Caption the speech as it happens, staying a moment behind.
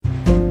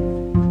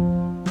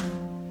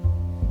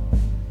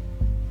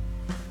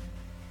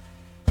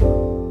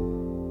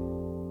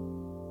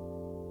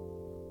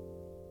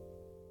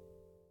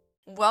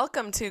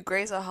Welcome to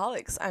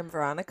Graceaholics. I'm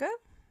Veronica,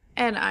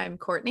 And I'm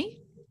Courtney.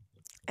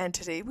 and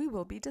today we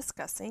will be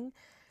discussing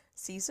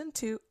Season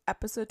 2,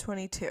 Episode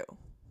 22,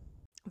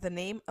 The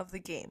Name of the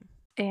Game.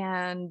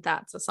 And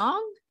that's a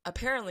song?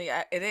 Apparently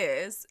it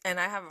is, and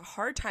I have a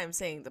hard time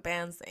saying the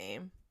band's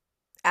name.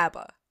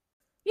 ABBA.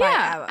 By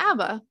Yeah, ABBA.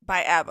 ABBA.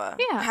 By ABBA.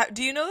 Yeah.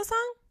 Do you know the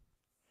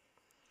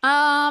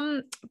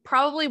song?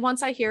 Probably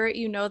once I hear it,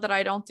 you know that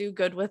I don't do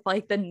good with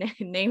like the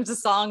names of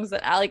songs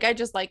that I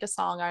just like a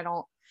song. I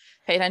don't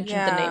pay attention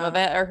to the name of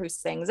it or who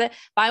sings it.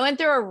 But I went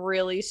through a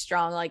really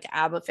strong like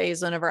ABBA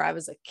phase whenever I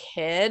was a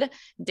kid.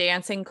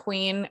 Dancing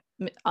Queen,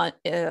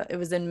 it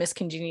was in Miss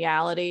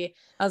Congeniality.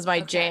 That was my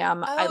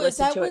jam. I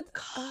listened to it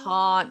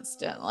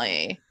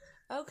constantly.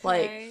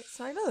 Okay. Like,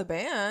 so I know the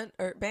band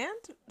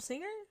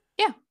singer?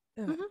 Yeah.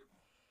 Okay. Mm-hmm.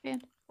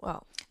 Band.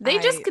 Well, they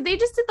just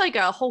did like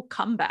a whole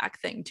comeback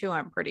thing too,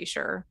 I'm pretty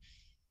sure.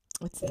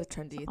 It's the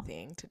trendy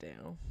thing to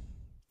do,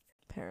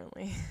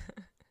 apparently.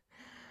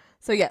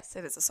 So yes,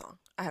 it is a song.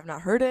 I have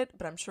not heard it,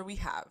 but I'm sure we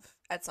have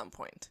at some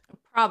point.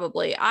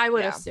 Probably. I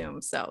would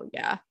assume so,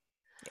 yeah.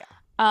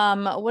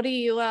 Yeah. What are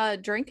you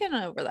drinking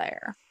over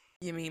there?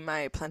 You mean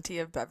my plenty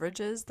of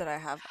beverages that I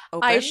have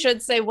open? I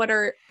should say,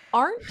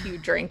 aren't you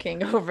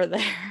drinking over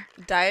there?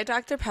 Diet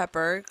Dr.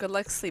 Pepper, good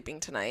luck sleeping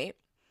tonight.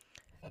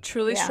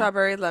 Truly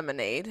Strawberry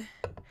Lemonade,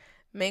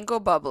 Mango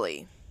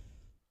Bubbly,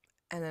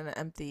 and then an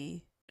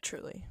empty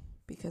Truly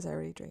because I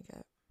already drank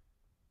it.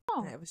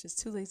 Oh. And I was just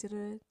too lazy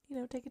to,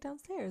 take it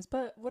downstairs.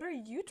 But what are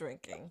you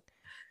drinking?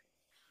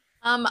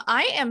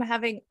 I am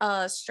having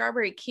a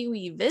strawberry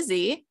kiwi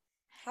Vizzy.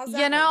 How's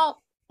that?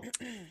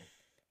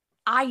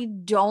 I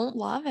don't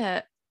love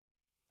it.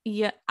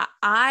 Yeah,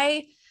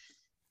 I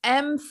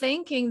am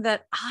thinking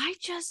that I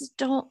just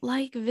don't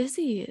like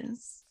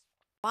Vizzies.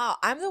 Wow,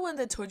 I'm the one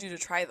that told you to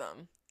try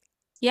them.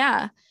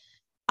 Yeah.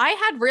 I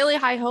had really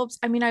high hopes.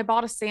 I mean, I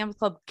bought a Sam's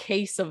Club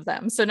case of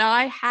them. So now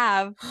I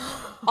have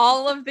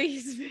all of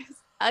these.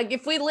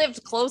 If we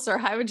lived closer,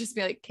 I would just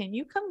be like, can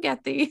you come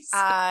get these?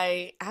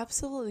 I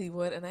absolutely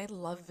would. And I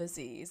love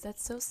Vizzies.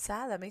 That's so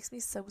sad. That makes me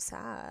so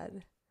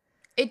sad.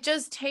 It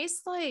just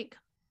tastes like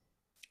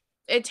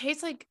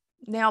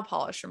nail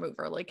polish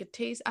remover. Like it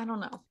tastes, I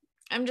don't know.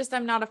 I'm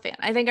not a fan.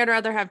 I think I'd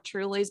rather have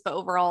Trulies, but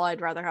overall,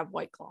 I'd rather have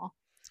White Claw.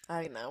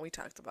 I know. We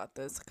talked about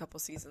this a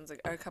couple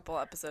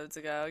episodes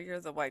ago. You're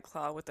the White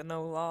Claw with the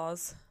no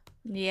laws.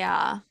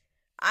 Yeah.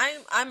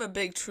 I'm a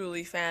big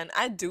Truly fan.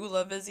 I do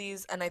love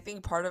Vizzies, and I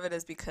think part of it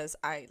is because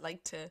I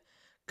like to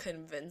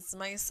convince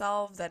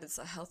myself that it's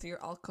a healthier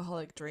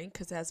alcoholic drink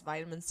because it has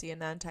vitamin C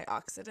and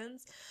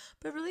antioxidants.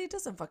 But really, it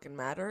doesn't fucking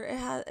matter.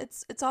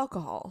 It's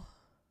alcohol.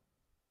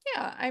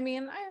 Yeah, I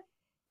mean, I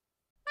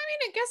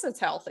guess it's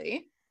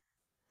healthy-ish.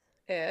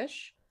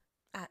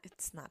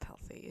 It's not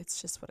healthy. It's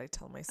just what I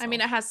tell myself. I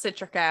mean, it has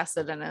citric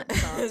acid in it,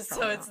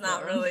 so it's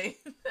not really.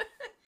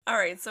 All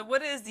right. So,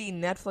 what is the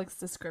Netflix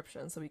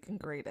description so we can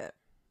grade it?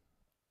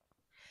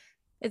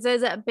 It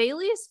says that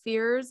Bailey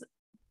fears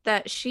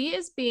that she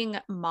is being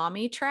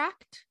mommy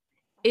tracked.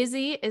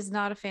 Izzy is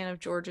not a fan of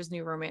George's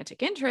new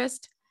romantic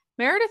interest.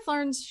 Meredith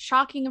learns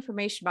shocking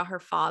information about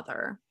her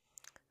father.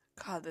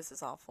 God, this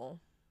is awful.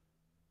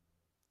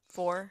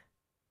 4?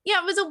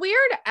 Yeah, it was a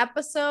weird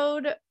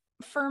episode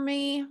for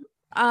me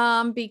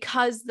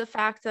because the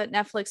fact that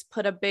Netflix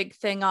put a big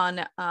thing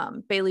on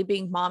Bailey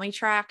being mommy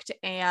tracked,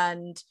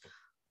 and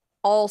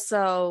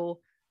also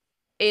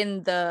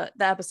in the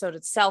episode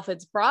itself,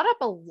 it's brought up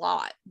a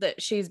lot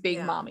that she's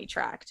being mommy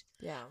tracked.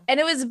 Yeah. And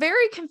it was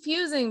very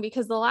confusing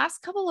because the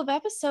last couple of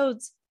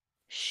episodes,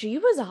 she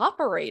was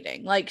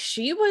operating. Like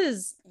she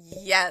was.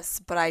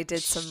 Yes, but I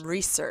did some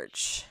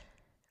research.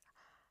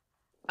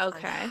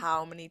 Okay. On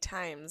how many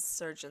times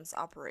surgeons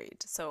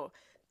operate. So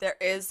there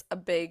is a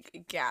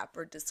big gap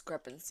or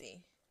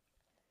discrepancy.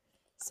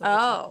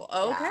 So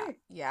okay.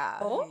 Yeah.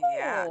 Oh.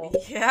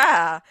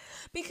 Yeah.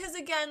 Because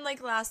again,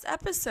 like last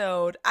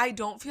episode, I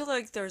don't feel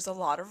like there's a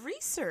lot of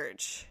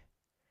research.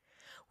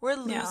 We're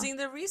losing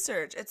the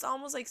research. It's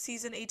almost like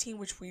season 18,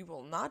 which we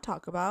will not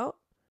talk about.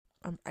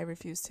 I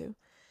refuse to.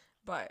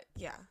 But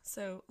yeah,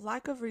 so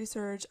lack of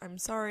research. I'm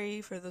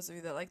sorry for those of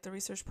you that like the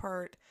research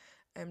part.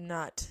 I'm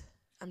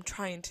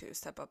trying to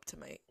step up to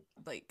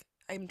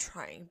I'm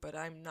trying, but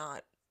I'm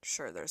not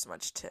sure there's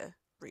much to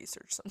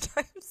research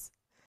sometimes.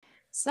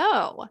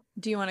 So,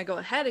 do you want to go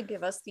ahead and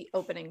give us the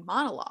opening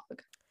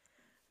monologue?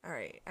 All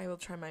right, I will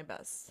try my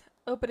best.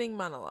 Opening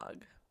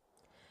monologue.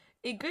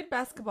 A good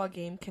basketball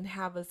game can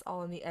have us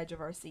all on the edge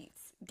of our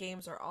seats.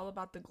 Games are all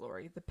about the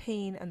glory, the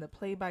pain, and the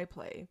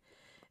play-by-play.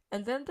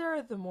 And then there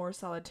are the more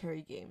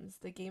solitary games,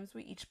 the games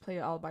we each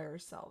play all by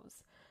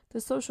ourselves. The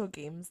social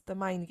games, the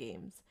mind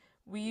games.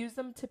 We use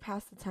them to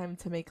pass the time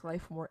to make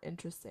life more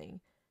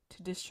interesting,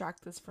 to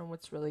distract us from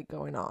what's really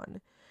going on.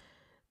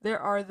 There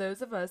are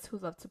those of us who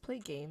love to play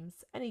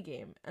games, any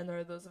game, and there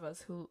are those of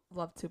us who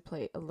love to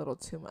play a little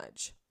too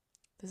much.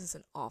 This is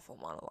an awful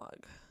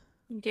monologue.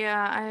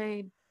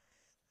 Yeah,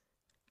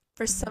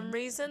 For some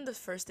reason, the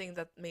first thing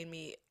that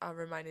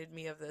reminded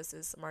me of this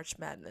is March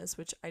Madness,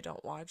 which I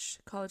don't watch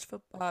college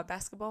football,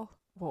 basketball.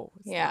 Whoa,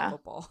 it's not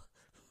football.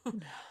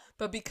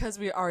 But because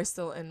we are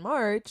still in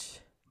March,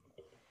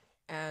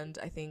 and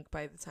I think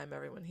by the time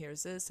everyone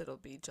hears this, it'll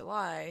be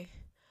July.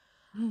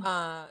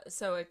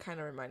 So it kind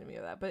of reminded me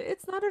of that. But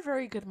it's not a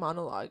very good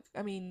monologue.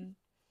 I mean,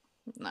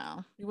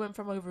 No. we went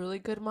from a really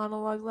good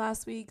monologue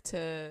last week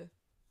to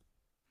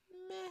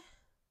meh.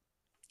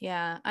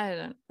 Yeah, I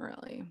didn't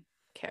really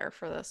care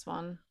for this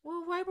one.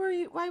 Well,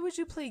 why would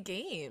you play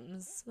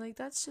games? Like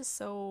that's just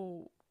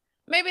so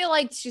Maybe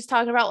like she's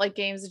talking about like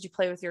games that you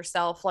play with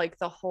yourself, like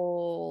the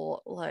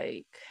whole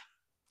like,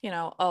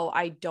 oh,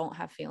 I don't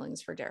have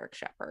feelings for Derek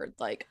Shepherd.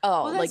 Like,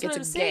 oh, well, like that's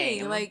what it's I'm a saying.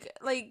 game.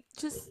 Like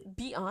just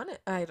be honest.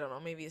 I don't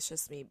know. Maybe it's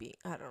just me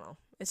I don't know.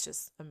 It's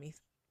just a me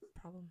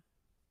problem.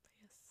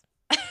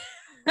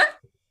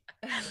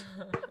 Yes.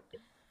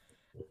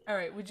 All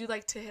right. Would you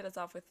like to hit us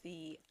off with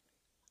the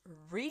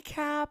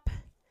recap?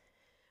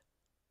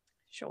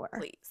 Sure.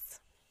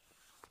 Please.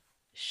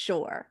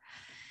 Sure.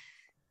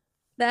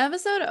 The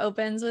episode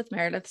opens with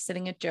Meredith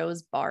sitting at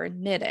Joe's bar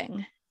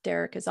knitting.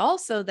 Derek is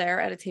also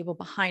there at a table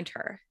behind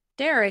her.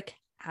 Derek,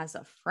 as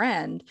a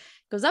friend,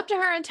 goes up to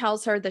her and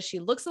tells her that she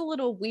looks a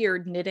little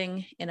weird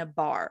knitting in a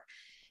bar.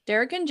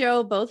 Derek and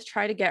Joe both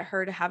try to get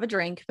her to have a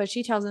drink, but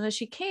she tells them that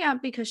she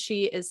can't because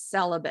she is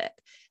celibate.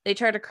 They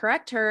try to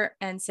correct her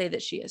and say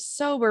that she is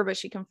sober, but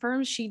she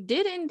confirms she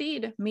did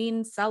indeed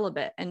mean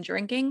celibate, and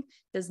drinking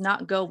does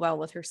not go well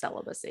with her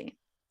celibacy.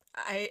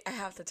 I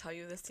have to tell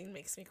you, this scene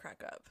makes me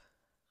crack up.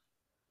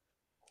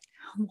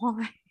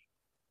 Why?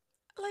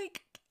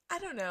 Like, I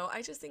don't know.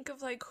 I just think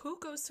of like who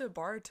goes to a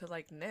bar to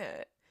like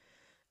knit?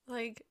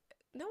 Like,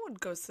 no one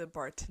goes to the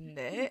bar to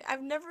knit.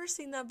 I've never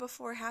seen that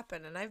before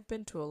happen, and I've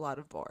been to a lot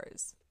of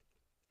bars.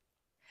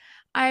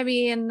 I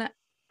mean,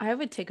 I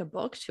would take a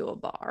book to a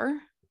bar.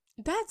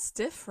 That's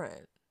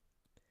different.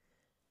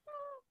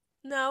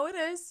 No, it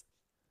is.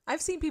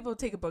 I've seen people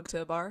take a book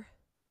to a bar,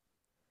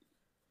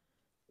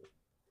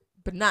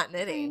 but not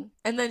knitting.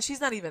 And then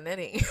she's not even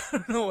knitting. I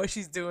don't know what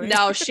she's doing.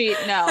 No,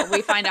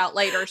 we find out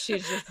later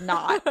she's just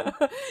not.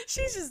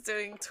 She's just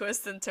doing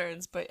twists and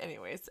turns. But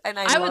anyways, and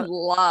I would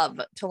love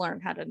to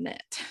learn how to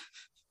knit.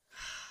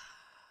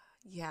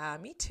 Yeah,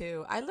 me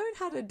too. I learned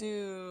how to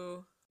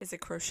do, is it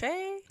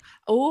crochet?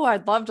 Oh,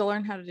 I'd love to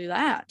learn how to do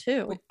that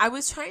too. I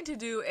was trying to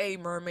do a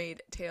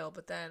mermaid tail,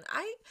 but then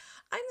I'm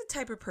the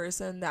type of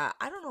person that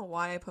I don't know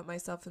why I put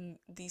myself in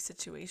these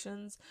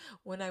situations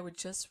when I would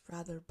just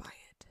rather buy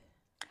it.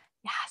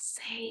 Yeah,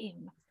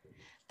 same.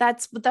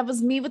 That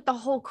was me with the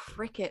whole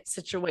Cricut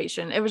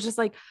situation. It was just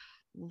like,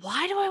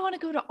 why do I want to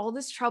go to all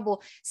this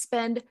trouble,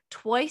 spend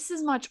twice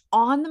as much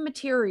on the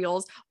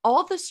materials,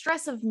 all the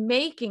stress of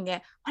making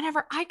it,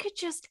 whenever I could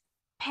just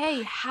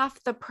pay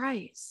half the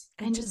price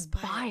and just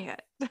buy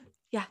it.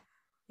 Yeah.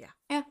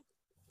 Yeah.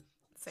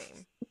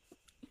 Same.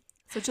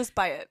 So just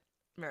buy it,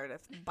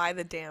 Meredith. Buy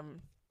the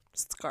damn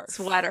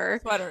sweater.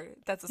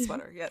 That's a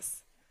sweater.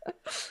 Yes.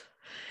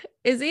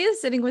 Izzy is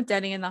sitting with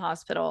Denny in the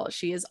hospital.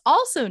 She is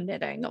also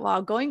knitting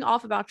while going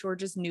off about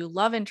George's new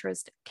love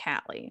interest,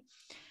 Callie.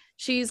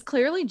 She's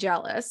clearly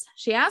jealous.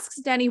 She asks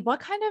Denny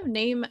what kind of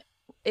name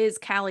is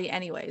Callie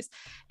anyways,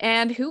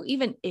 and who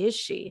even is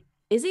she?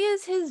 Izzy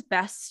is his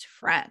best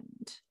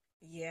friend.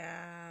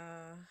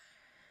 Yeah.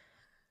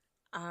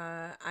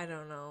 I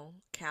don't know.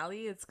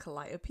 Callie is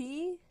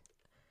Calliope.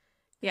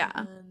 Yeah.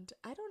 And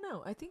I don't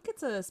know. I think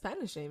it's a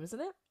Spanish name,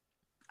 isn't it?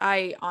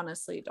 I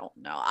honestly don't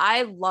know.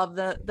 I love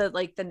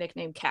the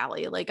nickname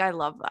Callie. Like, I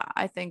love that.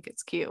 I think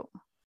it's cute.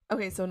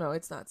 Okay, so no,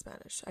 it's not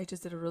Spanish. I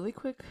just did a really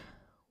quick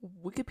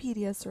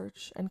Wikipedia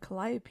search, and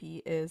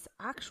Calliope is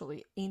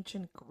actually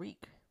ancient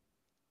Greek,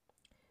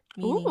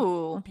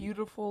 meaning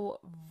beautiful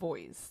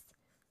voice.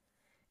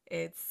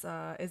 It's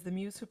is the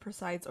muse who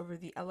presides over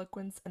the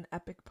eloquence and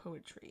epic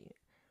poetry.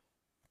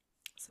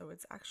 So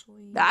it's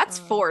actually that's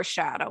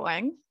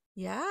foreshadowing.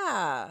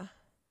 Yeah,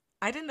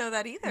 I didn't know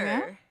that either.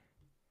 Yeah.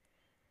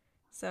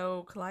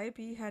 So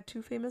Calliope had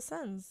two famous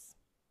sons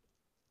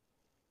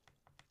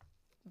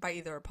by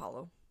either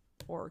Apollo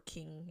or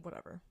King,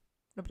 whatever.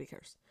 Nobody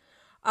cares.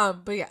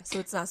 But yeah, so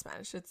it's not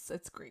Spanish.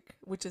 It's Greek,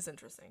 which is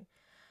interesting.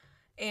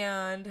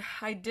 And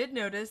I did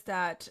notice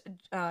that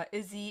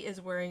Izzy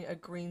is wearing a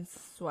green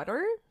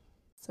sweater.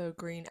 So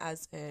green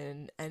as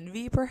in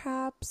envy,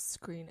 perhaps.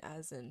 Green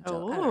as in I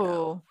don't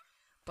know.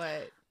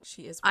 But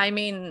she is. I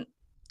mean,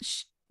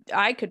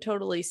 I could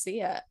totally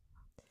see it.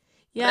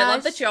 Yeah, but I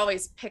love that you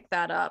always pick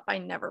that up. I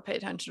never pay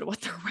attention to what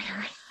they're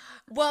wearing.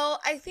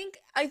 Well, I think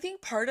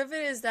part of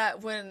it is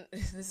that when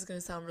this is going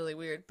to sound really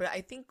weird, but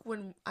I think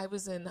when I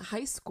was in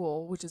high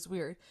school, which is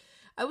weird,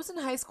 I was in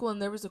high school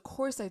and there was a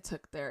course I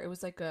took there. It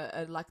was like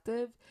a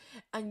elective,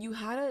 and you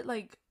had to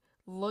like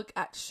look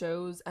at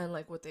shows and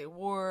like what they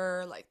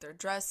wore, like their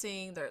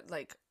dressing, their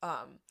like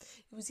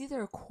it was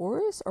either a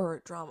chorus or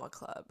a drama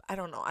club. I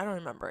don't know. I don't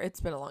remember.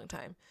 It's been a long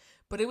time.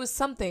 But it was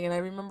something, and I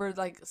remember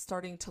like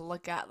starting to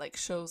look at like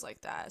shows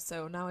like that.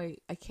 So now I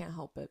can't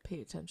help but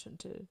pay attention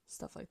to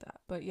stuff like that.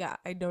 But yeah,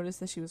 I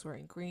noticed that she was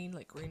wearing green,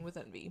 like green with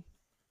envy.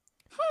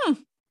 I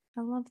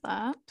love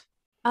that.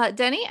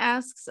 Denny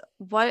asks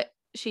what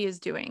she is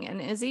doing, and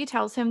Izzy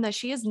tells him that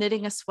she is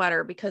knitting a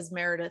sweater because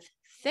Meredith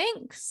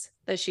thinks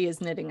that she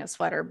is knitting a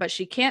sweater, but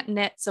she can't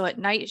knit. So at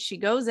night, she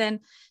goes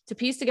in to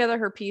piece together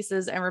her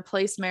pieces and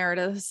replace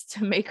Meredith's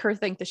to make her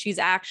think that she's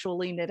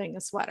actually knitting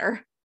a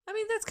sweater. I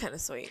mean, that's kind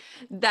of sweet.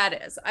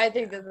 That is. I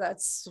think that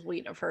that's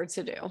sweet of her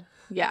to do.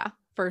 Yeah,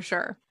 for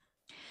sure.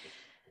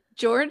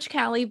 George,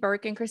 Callie,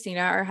 Burke, and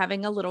Christina are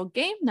having a little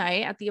game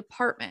night at the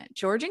apartment.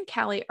 George and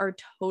Callie are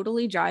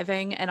totally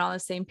jiving and on the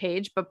same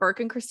page, but Burke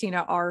and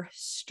Christina are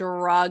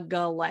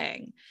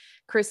struggling.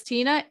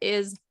 Christina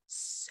is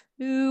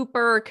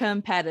super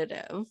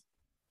competitive.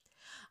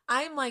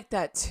 I'm like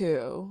that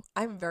too.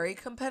 I'm very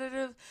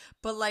competitive,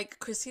 but like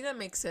Christina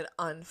makes it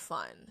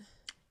unfun.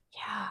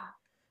 Yeah.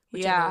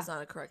 Which I know is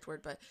not a correct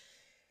word, but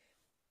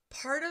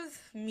part of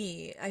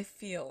me, I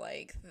feel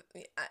like,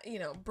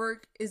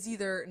 Burke is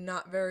either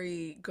not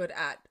very good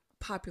at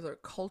popular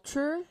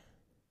culture,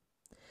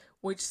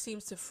 which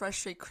seems to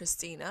frustrate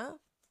Christina,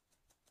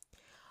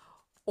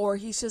 or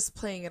he's just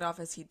playing it off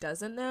as he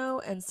doesn't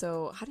know. And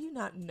so how do you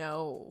not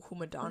know who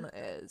Madonna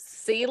is?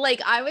 See,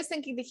 like I was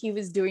thinking that he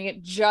was doing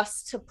it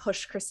just to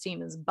push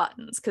Christina's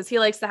buttons because he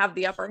likes to have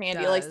the upper hand.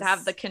 He likes to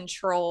have the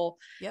control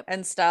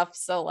and stuff.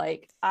 So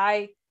like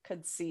I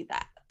could see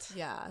that.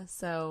 Yeah.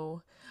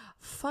 So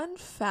fun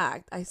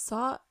fact, I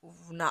saw,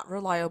 not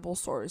reliable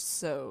source,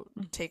 so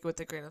take it with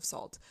a grain of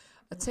salt,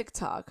 a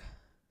TikTok.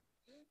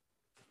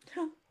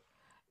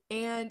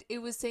 And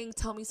it was saying,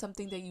 tell me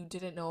something that you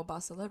didn't know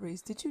about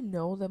celebrities. Did you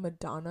know that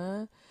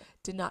Madonna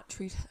did not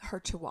treat her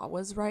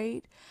chihuahuas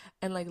right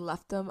and like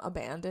left them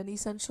abandoned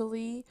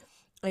essentially?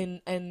 And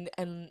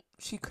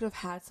she could have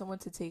had someone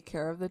to take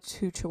care of the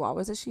 2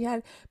 chihuahuas that she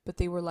had, but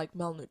they were like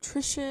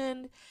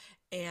malnutrition.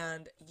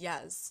 And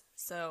yes,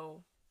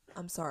 so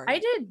I'm sorry. I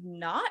did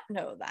not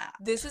know that.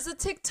 This is a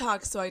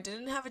TikTok, so I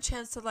didn't have a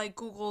chance to like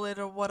Google it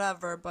or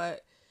whatever,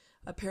 but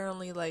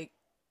apparently like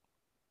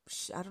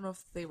I don't know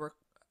if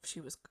she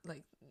was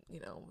like,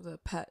 the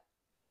pet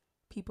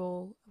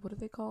people, what are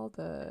they called?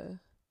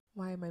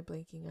 Why am I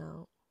blanking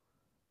out?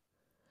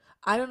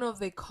 I don't know if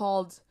they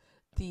called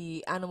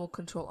the animal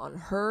control on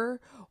her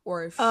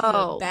or if she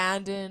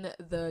abandoned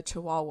the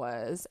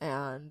chihuahuas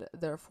and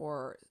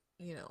therefore,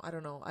 I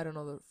don't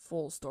know the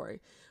full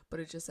story, but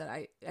it just said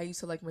I used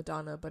to like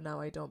Madonna, but now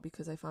I don't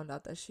because I found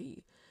out that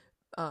she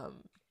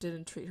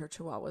didn't treat her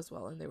chihuahuas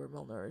well and they were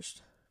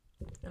malnourished.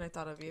 And I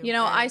thought of you.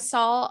 I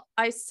saw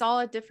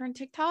a different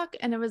TikTok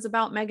and it was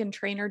about Meghan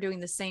Trainor doing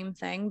the same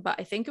thing, but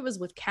I think it was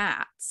with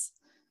cats.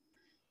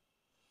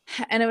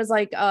 And it was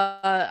like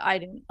I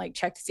didn't like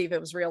check to see if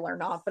it was real or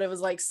not, but it was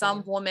like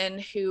some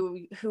woman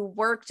who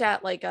worked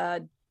at like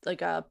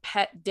a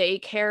pet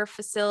daycare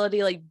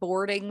facility, like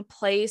boarding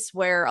place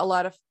where a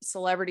lot of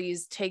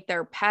celebrities take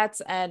their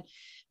pets, and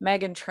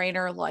Meghan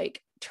Trainor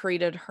like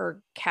treated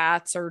her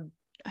cats, or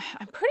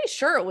I'm pretty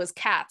sure it was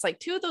cats, like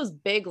 2 of those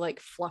big like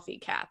fluffy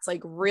cats,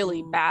 like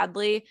really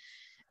badly,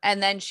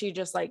 and then she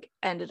just like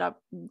ended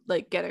up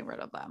like getting rid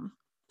of them.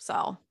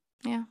 So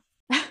yeah.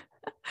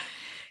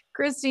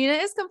 Christina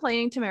is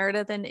complaining to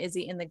Meredith and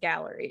Izzy in the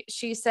gallery.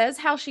 She says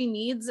how she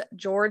needs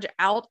George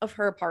out of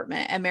her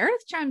apartment, and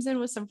Meredith chimes in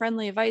with some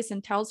friendly advice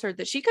and tells her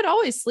that she could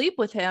always sleep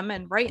with him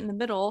and right in the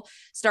middle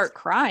start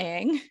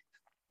crying.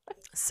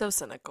 So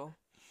cynical,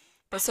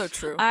 but so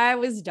true. I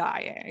was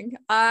dying.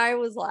 I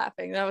was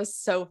laughing. That was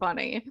so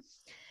funny.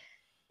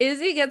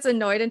 Izzy gets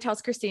annoyed and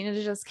tells Christina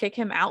to just kick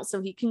him out so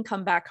he can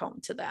come back home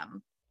to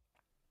them.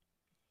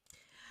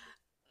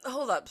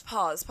 Hold up.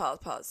 Pause.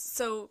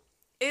 So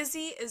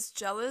Izzy is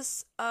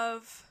jealous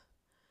of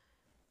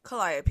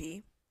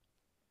Calliope.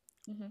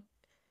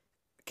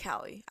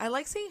 Callie. I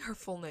like saying her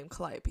full name,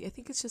 Calliope. I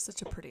think it's just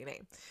such a pretty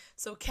name.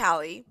 So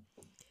Callie.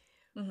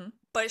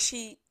 But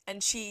she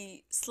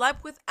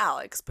slept with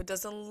Alex, but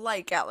doesn't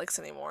like Alex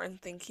anymore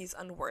and think he's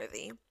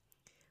unworthy.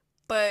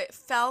 But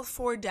fell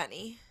for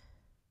Denny.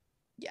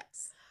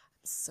 Yes.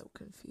 I'm so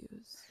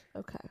confused.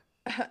 Okay.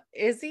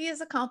 Izzy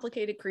is a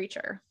complicated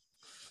creature.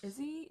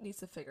 Izzy needs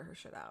to figure her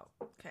shit out.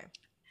 Okay.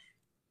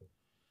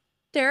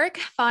 Derek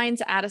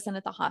finds Addison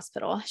at the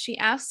hospital. She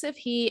asks if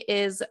he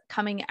is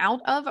coming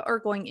out of or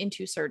going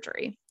into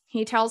surgery.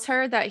 He tells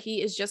her that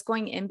he is just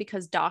going in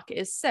because Doc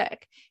is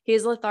sick. He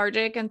is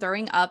lethargic and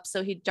throwing up,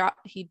 so he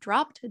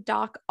dropped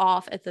Doc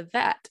off at the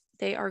vet.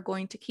 They are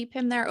going to keep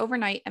him there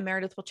overnight, and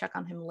Meredith will check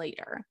on him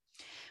later.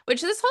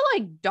 Which, this whole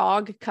like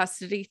dog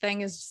custody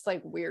thing is just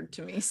like weird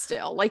to me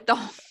still. Like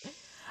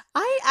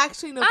I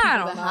actually know people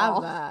that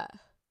have that.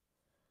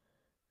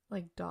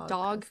 Like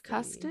dog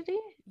custody?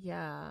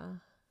 Yeah.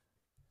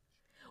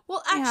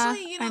 Well,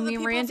 actually, I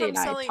mean, Randy and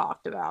I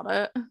talked about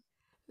it.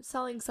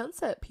 Selling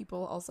Sunset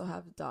people also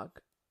have dog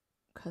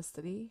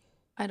custody.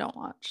 I don't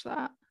watch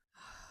that.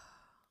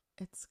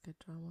 It's good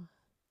drama.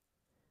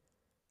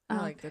 I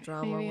like the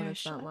drama when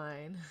it's not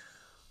mine.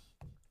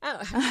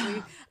 I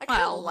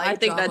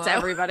think drama. That's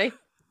everybody.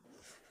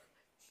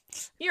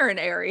 You're an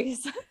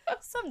Aries.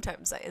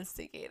 Sometimes I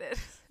instigate it.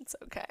 It's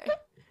okay.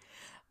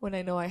 When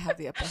I know I have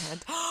the upper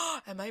hand.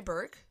 Am I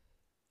Burke?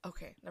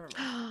 Okay, never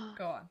mind.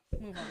 Go on.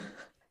 Move on.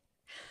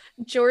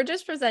 George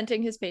is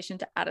presenting his patient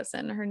to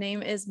Addison. Her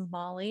name is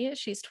Molly.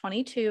 She's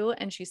 22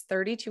 and she's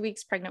 32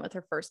 weeks pregnant with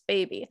her first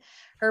baby.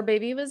 Her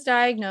baby was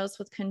diagnosed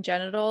with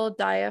congenital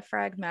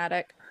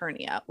diaphragmatic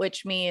hernia,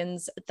 which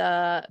means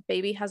the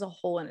baby has a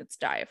hole in its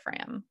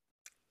diaphragm.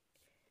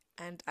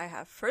 And I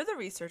have further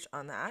research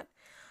on that.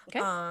 Okay.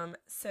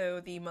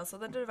 So the muscle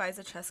that divides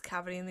the chest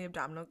cavity and the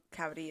abdominal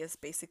cavity is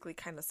basically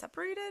kind of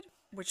separated,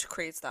 which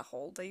creates that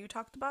hole that you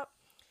talked about.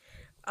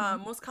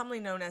 Most commonly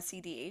known as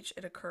CDH,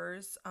 it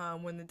occurs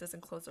when it doesn't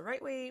close the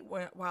right way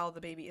while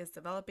the baby is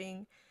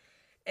developing.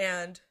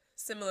 And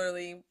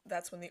similarly,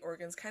 that's when the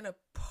organs kind of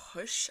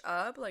push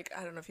up. Like,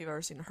 I don't know if you've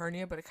ever seen a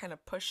hernia, but it kind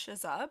of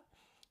pushes up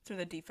through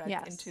the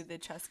defect into the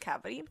chest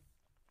cavity.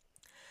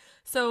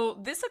 So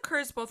this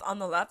occurs both on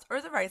the left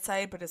or the right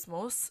side, but it's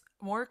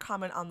more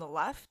common on the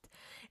left.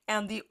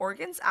 And the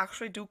organs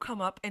actually do come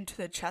up into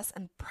the chest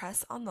and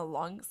press on the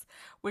lungs,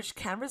 which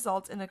can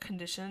result in a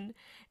condition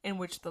in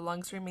which the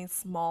lungs remain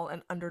small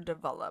and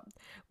underdeveloped,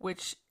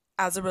 which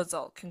as a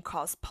result can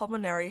cause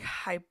pulmonary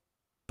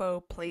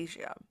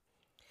hypoplasia.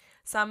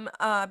 Some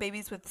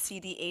babies with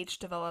CDH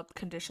develop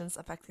conditions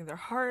affecting their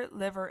heart,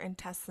 liver,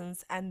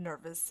 intestines, and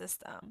nervous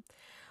system.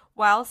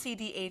 While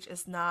CDH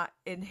is not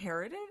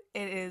inherited,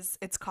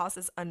 its cause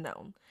is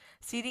unknown.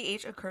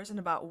 CDH occurs in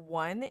about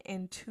 1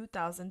 in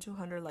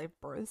 2,200 live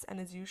births and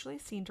is usually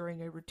seen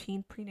during a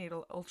routine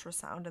prenatal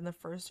ultrasound in the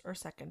first or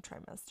second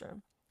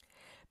trimester.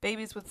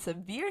 Babies with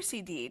severe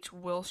CDH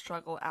will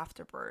struggle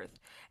after birth,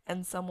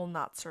 and some will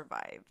not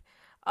survive.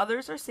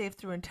 Others are saved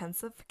through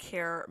intensive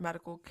care,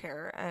 medical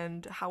care,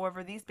 and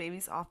however, these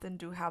babies often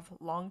do have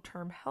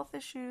long-term health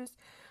issues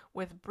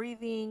with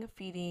breathing,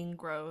 feeding,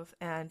 growth,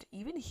 and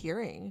even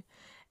hearing.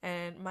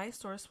 And my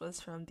source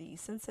was from the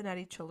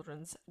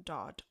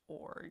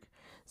cincinnatichildrens.org.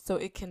 So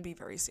it can be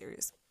very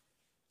serious.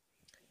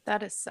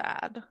 That is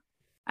sad.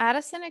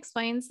 Addison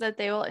explains that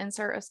they will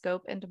insert a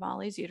scope into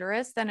Molly's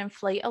uterus, then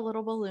inflate a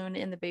little balloon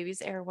in the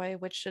baby's airway,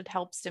 which should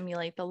help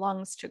stimulate the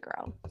lungs to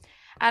grow.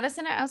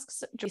 Addison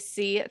asks to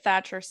see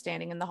Thatcher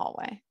standing in the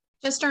hallway.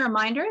 Just a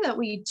reminder that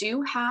we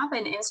do have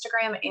an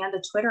Instagram and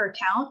a Twitter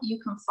account. You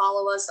can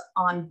follow us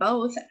on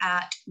both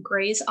at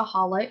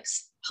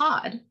Grazeaholics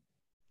Pod.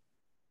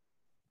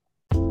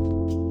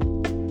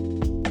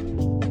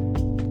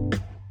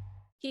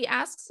 He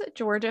asks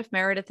George if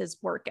Meredith is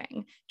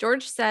working.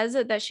 George says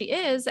that she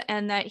is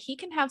and that he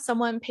can have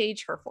someone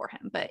page her for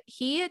him, but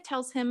he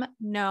tells him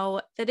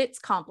no, that it's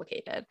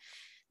complicated.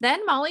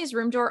 Then Molly's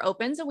room door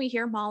opens and we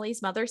hear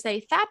Molly's mother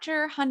say,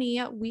 "Thatcher,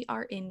 honey, we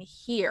are in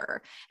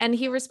here." And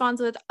he responds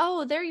with,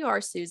 "Oh, there you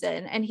are,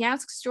 Susan." And he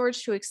asks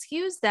George to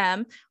excuse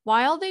them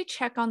while they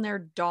check on their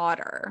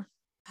daughter.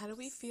 How do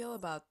we feel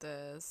about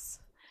this?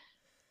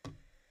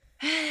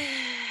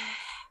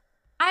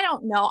 I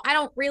don't know. I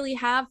don't really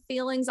have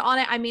feelings on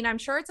it. I mean, I'm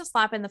sure it's a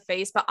slap in the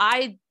face, but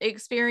I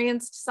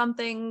experienced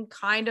something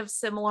kind of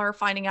similar,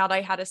 finding out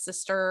I had a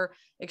sister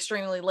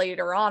extremely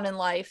later on in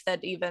life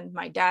that even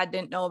my dad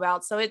didn't know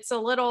about. So it's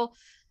like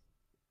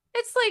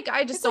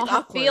I just don't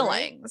have awkward,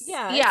 feelings.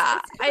 Right? Yeah.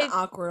 It's kind of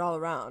awkward all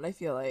around, I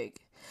feel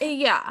like.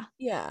 Yeah.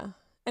 Yeah.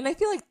 And I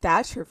feel like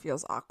Thatcher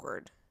feels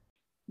awkward.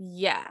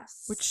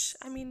 Yes. Which,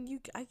 I mean,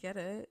 I get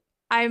it.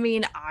 I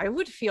mean, I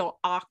would feel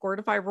awkward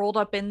if I rolled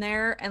up in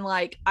there and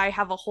like I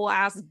have a whole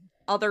ass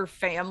other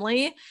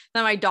family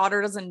that my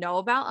daughter doesn't know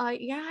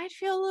about. Yeah, I'd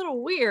feel a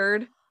little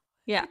weird.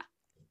 Yeah.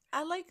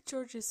 I like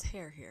George's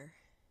hair here.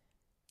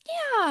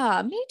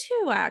 Yeah, me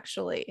too,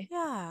 actually.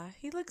 Yeah,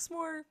 he looks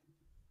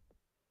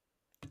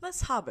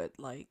less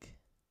Hobbit-like.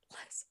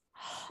 Less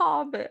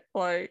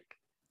Hobbit-like.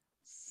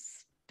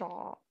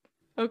 Stop.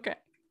 Okay.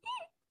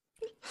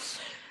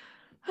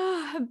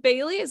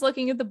 Bailey is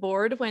looking at the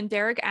board when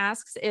Derek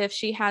asks if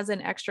she has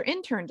an extra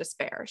intern to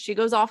spare. She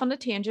goes off on a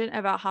tangent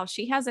about how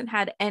she hasn't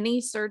had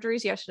any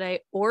surgeries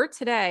yesterday or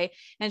today,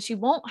 and she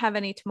won't have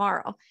any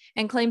tomorrow,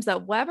 and claims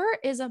that Weber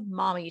is a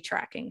mommy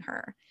tracking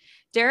her.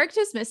 Derek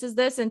dismisses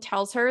this and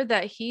tells her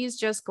that he's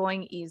just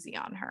going easy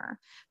on her.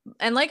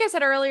 And like I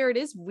said earlier, it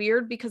is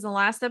weird because in the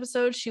last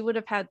episode, she would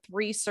have had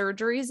 3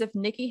 surgeries if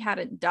Nikki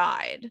hadn't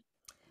died.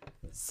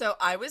 So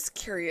I was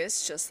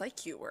curious, just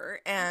like you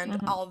were, and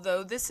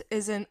although this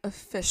isn't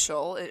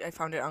official, I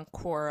found it on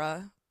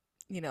Quora,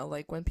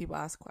 like when people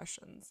ask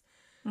questions.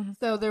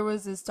 So there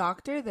was this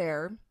doctor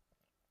there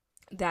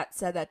that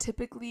said that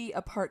typically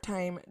a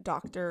part-time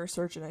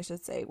surgeon, I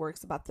should say,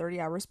 works about 30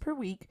 hours per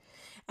week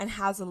and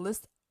has an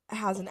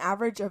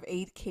average of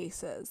 8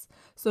 cases.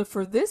 So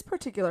for this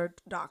particular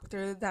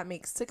doctor, that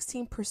makes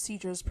 16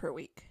 procedures per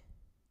week.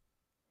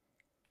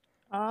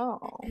 Oh.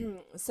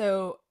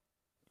 So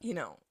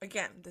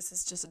again, this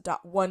is just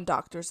one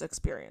doctor's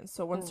experience,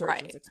 so one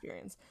surgeon's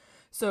experience.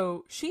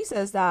 So she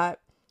says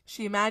that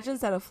she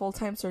imagines that a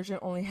full-time surgeon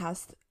only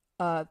has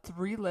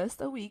 3 lists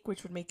a week,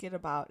 which would make it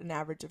about an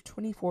average of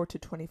 24 to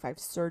 25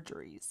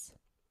 surgeries.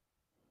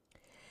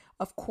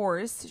 Of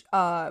course,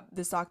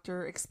 this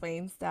doctor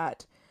explains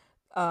that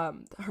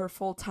her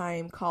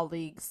full-time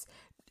colleagues,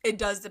 it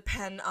does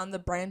depend on the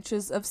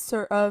branches of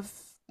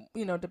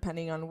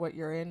depending on what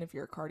you're in, if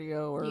you're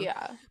cardio or.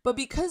 Yeah. But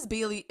because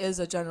Bailey is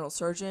a general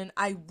surgeon,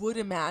 I would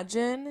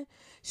imagine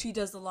she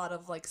does a lot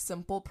of like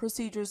simple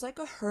procedures, like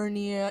a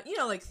hernia,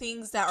 like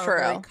things that are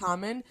very True.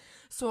 common.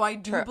 So I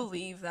do True.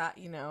 believe that,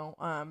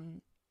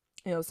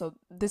 so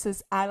this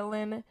is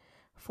Adeline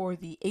for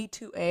the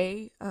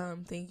A2A.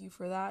 Thank you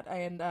for that.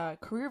 And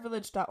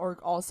careervillage.org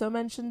also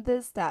mentioned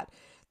this, that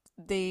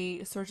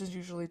surgeons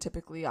usually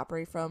typically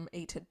operate from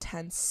 8 to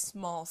 10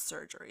 small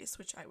surgeries,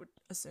 which I would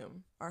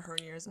assume are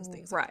hernias and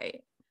things like that.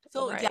 Right.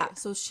 So Right. yeah,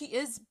 so she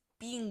is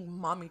being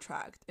mommy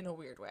tracked in a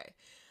weird way.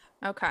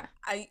 Okay.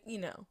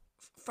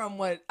 From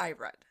what I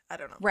read, I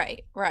don't know.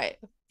 Right.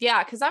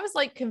 Yeah, because I was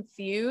like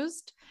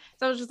confused.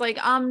 So I was just like,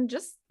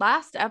 just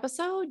last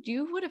episode,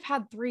 you would have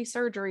had 3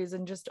 surgeries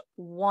in just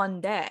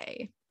one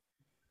day.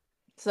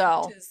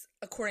 So Which is,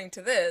 according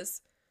to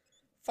this,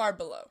 far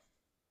below.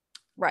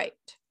 right.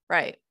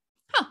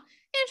 Huh.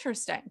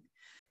 Interesting.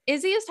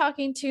 Izzy is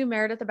talking to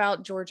Meredith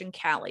about George and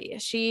Callie.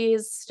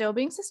 She's still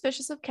being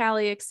suspicious of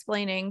Callie,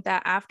 explaining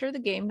that after the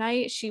game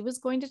night, she was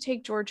going to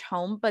take George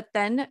home, but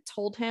then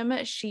told him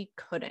she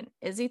couldn't.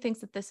 Izzy thinks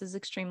that this is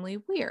extremely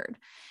weird.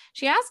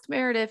 She asked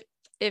Meredith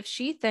if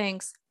she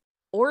thinks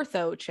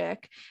Ortho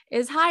Chick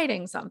is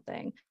hiding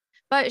something,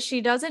 but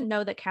she doesn't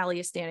know that Callie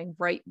is standing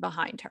right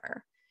behind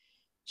her.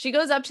 She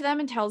goes up to them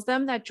and tells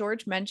them that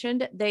George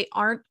mentioned they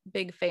aren't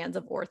big fans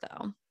of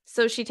Ortho.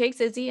 So she takes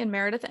Izzy and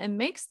Meredith and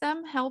makes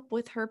them help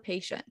with her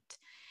patient.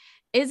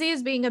 Izzy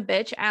is being a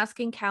bitch,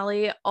 asking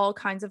Callie all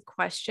kinds of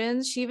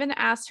questions. She even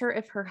asked her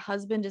if her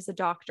husband is a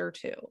doctor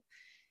too.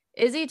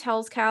 Izzy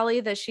tells Callie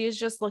that she is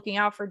just looking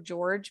out for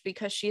George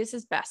because she is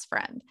his best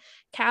friend.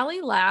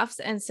 Callie laughs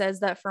and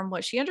says that from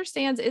what she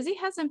understands, Izzy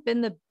hasn't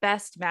been the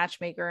best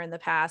matchmaker in the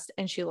past,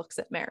 and she looks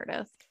at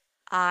Meredith.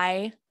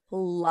 I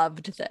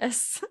loved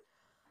this.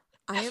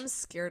 I am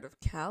scared of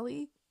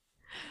Callie.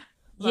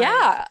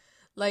 Yeah.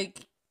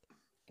 Like,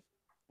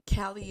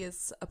 Callie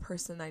is a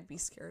person I'd be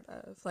scared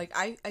of. Like,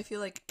 I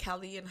feel like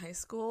Callie in high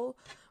school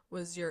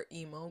was your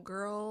emo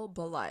girl,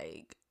 but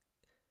like,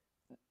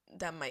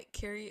 that might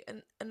carry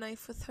a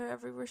knife with her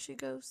everywhere she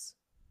goes.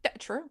 Yeah,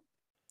 true.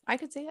 I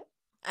could see it.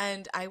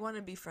 And I want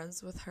to be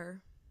friends with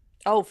her.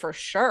 Oh, for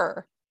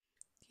sure.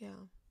 Yeah.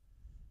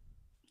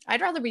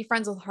 I'd rather be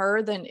friends with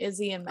her than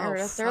Izzy and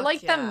Meredith. They're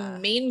like the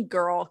mean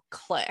girl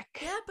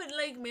clique. Yeah, but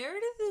like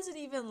Meredith isn't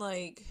even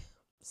like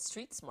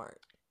street smart.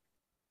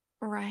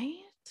 Right?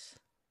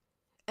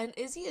 And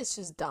Izzy is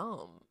just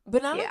dumb.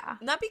 But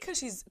not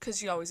because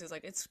she always is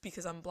like, it's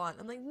because I'm blonde.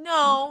 I'm like,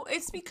 no,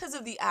 it's because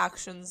of the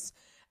actions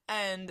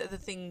and the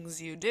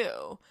things you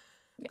do.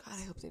 Yes. God,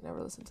 I hope they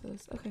never listen to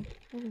this. Okay,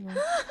 moving on.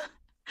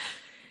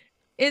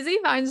 Izzy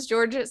finds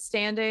George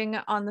standing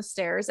on the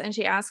stairs and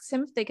she asks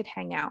him if they could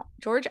hang out.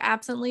 George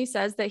absently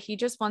says that he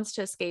just wants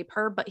to escape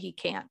her, but he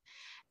can't.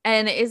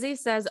 And Izzy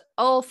says,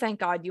 oh, thank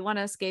God, you want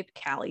to escape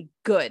Callie.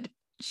 Good.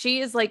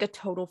 She is like a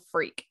total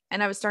freak.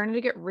 And I was starting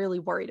to get really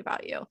worried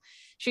about you.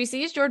 She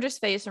sees George's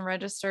face and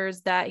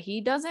registers that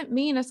he doesn't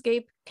mean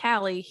escape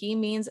Callie. He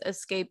means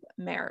escape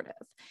Meredith.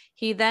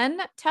 He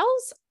then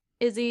tells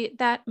Izzy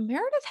that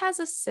Meredith has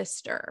a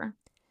sister.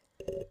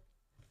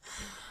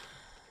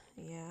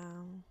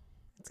 Yeah.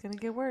 It's going to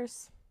get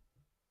worse.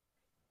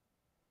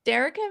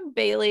 Derek and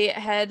Bailey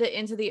head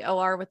into the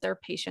OR with their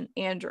patient,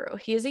 Andrew.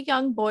 He is a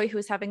young boy who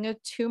is having a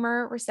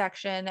tumor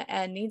resection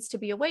and needs to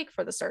be awake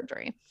for the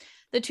surgery.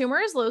 The tumor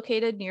is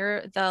located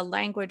near the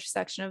language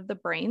section of the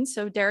brain,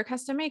 so Derek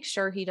has to make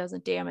sure he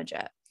doesn't damage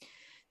it.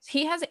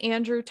 He has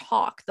Andrew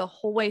talk the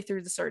whole way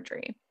through the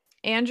surgery.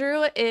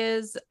 Andrew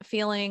is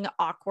feeling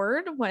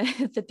awkward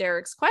with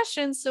Derek's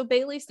questions, so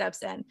Bailey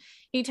steps in.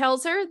 He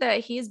tells her that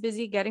he is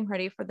busy getting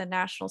ready for the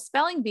National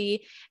Spelling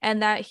Bee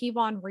and that he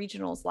won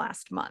regionals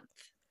last month.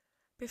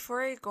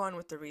 Before I go on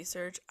with the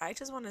research, I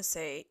just want to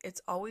say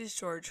it's always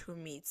George who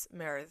meets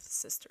Meredith's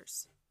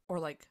sisters, or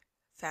like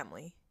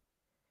family,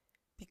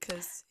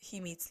 because he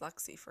meets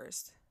Lexi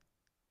first.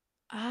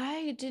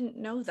 I didn't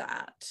know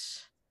that.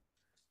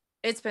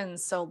 It's been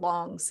so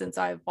long since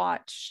I've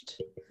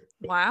watched.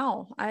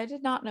 Wow, I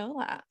did not know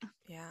that.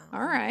 Yeah.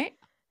 All right.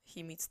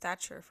 He meets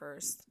Thatcher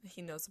first.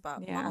 He knows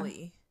about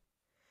Molly.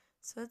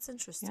 So that's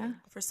interesting. Yeah.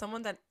 For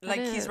someone that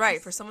he's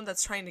right. For someone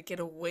that's trying to get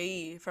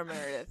away from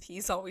Meredith,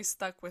 he's always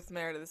stuck with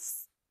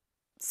Meredith's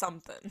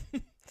something.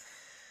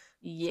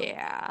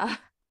 Yeah.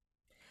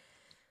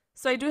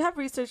 So I do have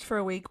research for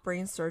awake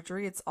brain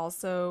surgery. It's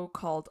also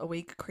called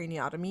awake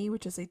craniotomy,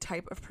 which is a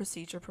type of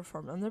procedure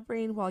performed on the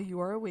brain while you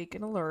are awake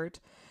and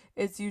alert.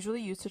 It's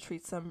usually used to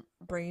treat some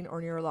brain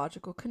or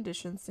neurological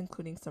conditions,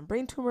 including some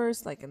brain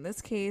tumors, like in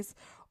this case,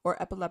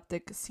 or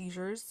epileptic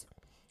seizures.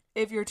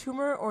 If your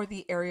tumor or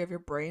the area of your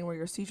brain where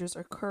your seizures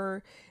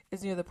occur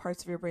is near the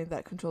parts of your brain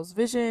that controls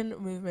vision,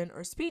 movement,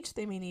 or speech,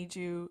 they may need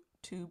you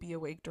to be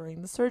awake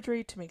during the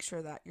surgery to make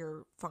sure that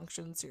your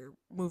functions, your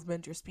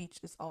movement, your speech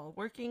is all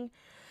working.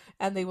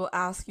 And they will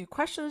ask you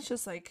questions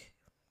just like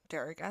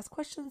Derek asked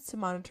questions to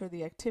monitor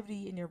the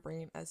activity in your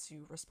brain as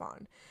you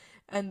respond.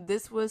 And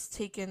this was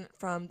taken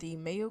from the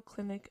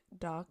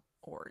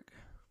mayoclinic.org.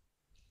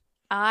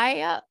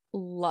 I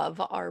love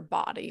our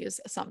bodies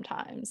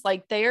sometimes.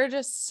 Like they are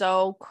just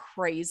so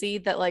crazy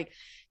that like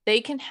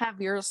they can have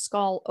your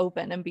skull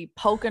open and be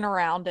poking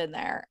around in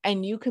there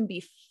and you can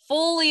be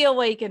fully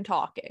awake and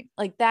talking.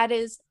 Like that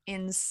is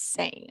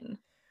insane.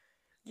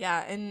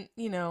 Yeah, and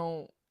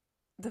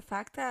the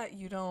fact that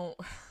you don't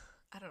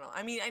I don't know.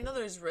 I mean, I know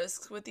there's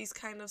risks with these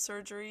kind of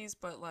surgeries,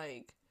 but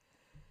like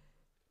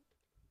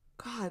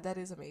God, that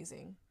is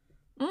amazing.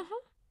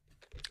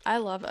 I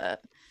love it.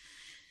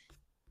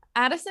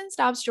 Addison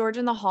stops George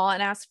in the hall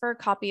and asks for a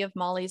copy of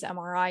Molly's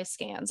MRI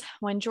scans.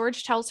 When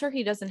George tells her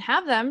he doesn't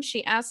have them,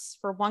 she asks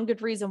for one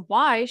good reason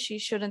why she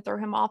shouldn't throw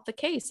him off the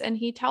case. And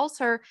he tells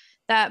her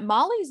that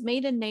Molly's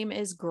maiden name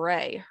is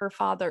Gray. Her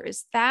father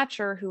is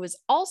Thatcher, who is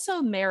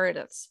also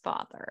Meredith's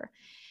father.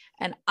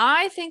 And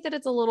I think that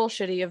it's a little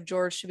shitty of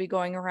George to be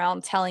going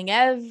around telling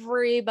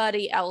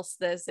everybody else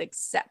this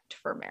except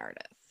for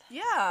Meredith.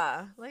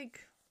 Yeah,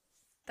 like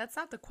that's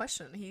not the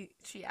question.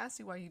 She asked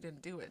you why you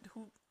didn't do it.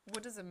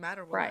 What does it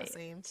matter what last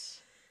name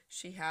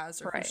she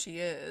has or who she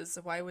is?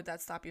 Why would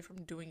that stop you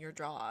from doing your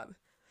job?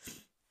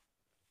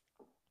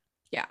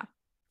 Yeah.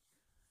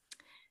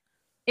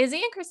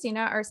 Izzy and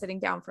Christina are sitting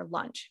down for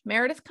lunch.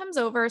 Meredith comes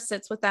over,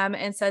 sits with them,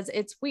 and says,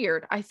 "It's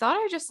weird. I thought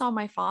I just saw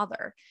my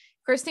father."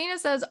 Christina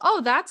says,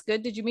 "Oh, that's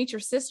good. Did you meet your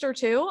sister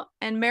too?"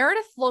 And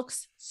Meredith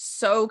looks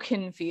so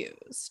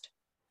confused.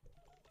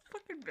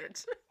 Fucking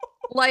bitch.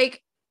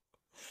 Like,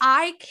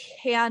 I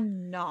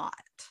cannot.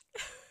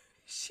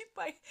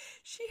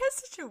 She has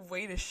such a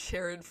way to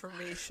share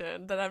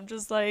information that I'm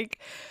just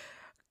like,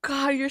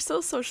 God, you're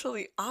so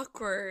socially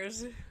awkward.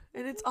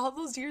 And it's all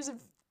those years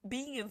of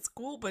being in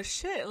school, but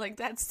shit, like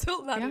that's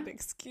still not an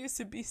excuse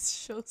to be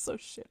so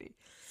shitty.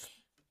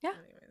 Yeah.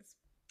 Anyways.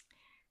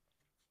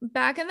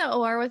 Back in the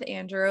OR with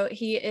Andrew,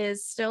 he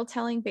is still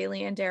telling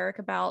Bailey and Derek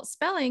about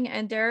spelling,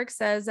 and Derek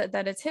says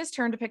that it's his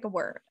turn to pick a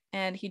word,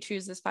 and he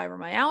chooses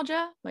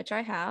fibromyalgia, which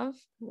I have.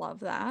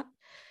 Love that.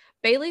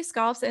 Bailey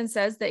scoffs and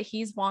says that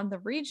he's won the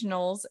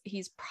regionals.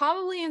 He's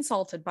probably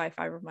insulted by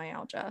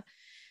fibromyalgia.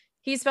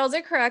 He spells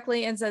it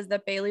correctly and says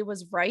that Bailey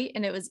was right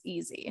and it was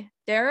easy.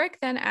 Derek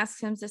then asks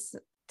him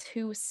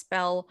to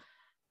spell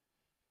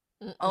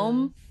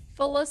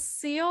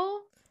omphaloceal.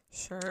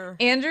 Sure.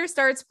 Andrew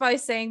starts by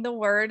saying the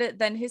word,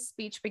 then his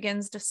speech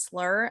begins to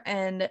slur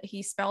and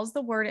he spells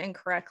the word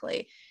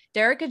incorrectly.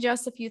 Derek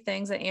adjusts a few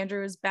things and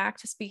Andrew is back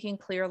to speaking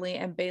clearly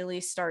and Bailey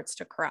starts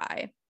to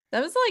cry.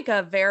 That was like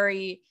a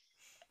very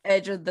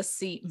edge of the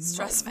seat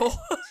stressful.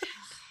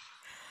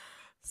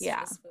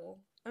 Yeah. Stressful.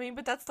 I mean,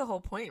 but that's the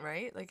whole point,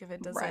 right? Like if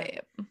it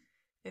doesn't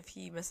if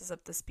he messes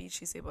up the speech,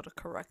 he's able to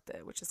correct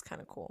it, which is kind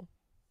of cool.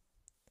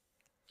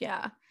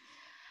 Yeah.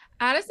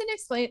 Addison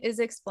is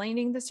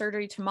explaining the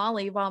surgery to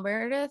Molly while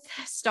Meredith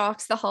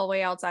stalks the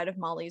hallway outside of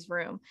Molly's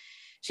room.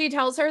 She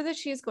tells her that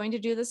she is going to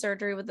do the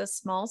surgery with a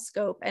small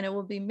scope and it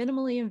will be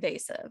minimally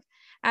invasive.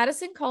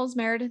 Addison calls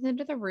Meredith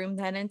into the room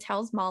then and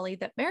tells Molly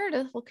that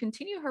Meredith will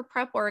continue her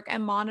prep work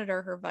and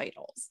monitor her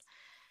vitals.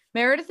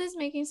 Meredith is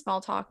making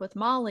small talk with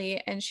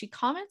Molly and she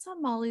comments on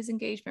Molly's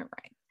engagement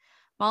ring.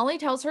 Molly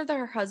tells her that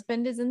her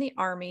husband is in the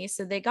army,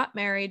 so they got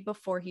married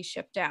before he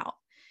shipped out.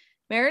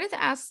 Meredith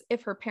asks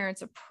if her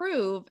parents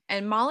approve,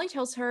 and Molly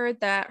tells her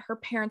that her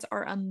parents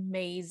are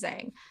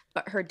amazing,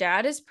 but her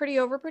dad is pretty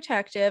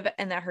overprotective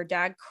and that her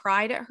dad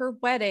cried at her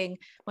wedding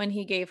when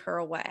he gave her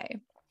away.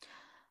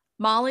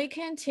 Molly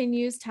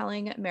continues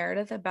telling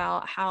Meredith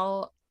about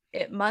how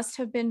it must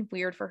have been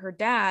weird for her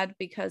dad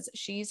because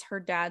she's her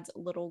dad's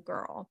little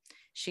girl.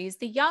 She's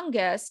the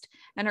youngest,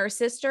 and her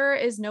sister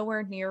is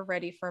nowhere near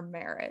ready for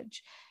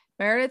marriage.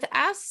 Meredith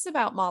asks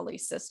about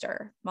Molly's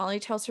sister. Molly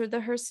tells her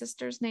that her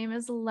sister's name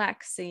is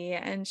Lexi,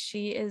 and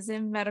she is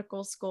in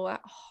medical school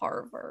at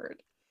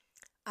Harvard.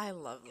 I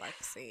love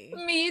Lexi.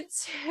 Me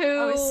too.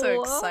 I was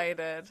so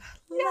excited.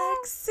 Yeah.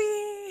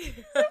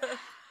 Lexi!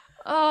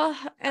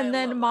 And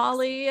then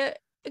Molly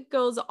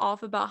goes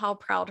off about how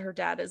proud her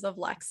dad is of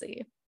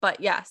Lexi. But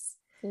yes,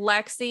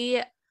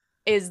 Lexi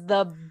is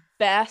the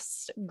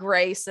best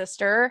Gray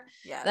sister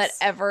that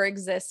ever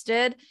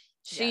existed.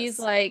 She's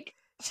like...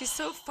 She's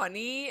so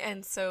funny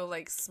and so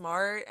like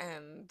smart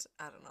and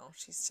I don't know.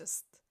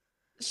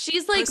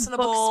 She's like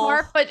personable. Book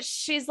smart, but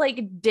she's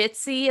like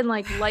ditzy and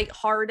like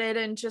lighthearted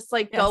and just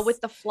like go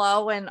with the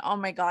flow. And oh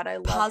my God, I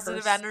love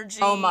positive her energy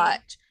so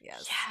much.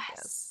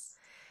 Yes.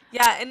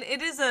 Yeah, and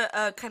it is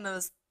a kind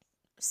of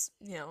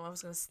I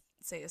was gonna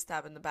say a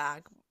stab in the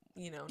back.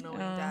 Knowing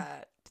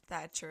that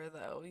Thatcher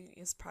though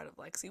is proud of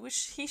Lexi,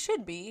 which he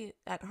should be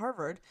at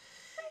Harvard.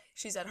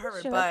 She's at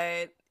Harvard,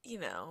 but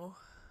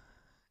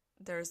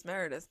there's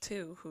Meredith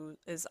too, who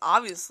is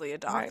obviously a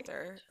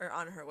doctor or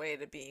on her way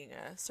to being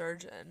a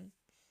surgeon.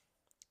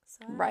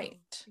 So, I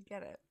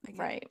get it.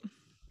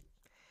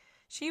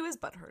 She was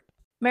butthurt.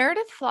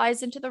 Meredith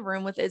flies into the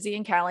room with Izzy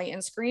and Callie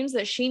and screams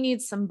that she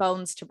needs some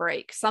bones to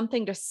break,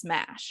 something to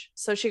smash.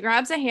 So she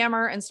grabs a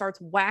hammer and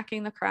starts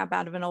whacking the crap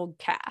out of an old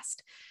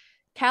cast.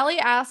 Callie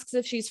asks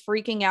if she's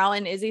freaking out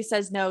and Izzy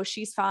says no,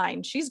 she's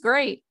fine. She's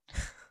great.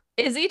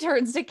 Izzy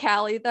turns to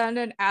Callie then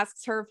and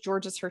asks her if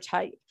George is her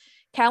type.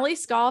 Callie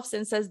scoffs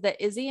and says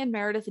that Izzy and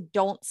Meredith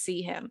don't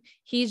see him.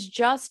 He's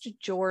just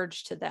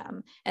George to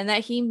them, and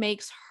that he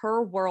makes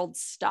her world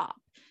stop.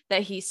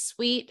 That he's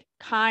sweet,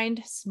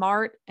 kind,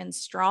 smart, and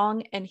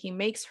strong, and he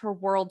makes her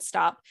world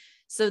stop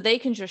so they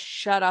can just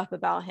shut up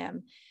about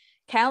him.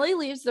 Callie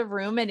leaves the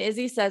room and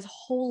Izzy says,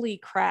 holy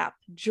crap,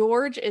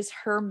 George is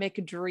her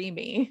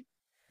McDreamy.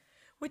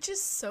 Which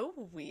is so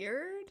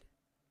weird.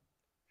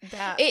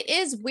 That It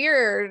is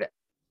weird.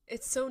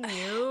 it's so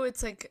new.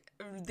 It's like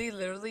they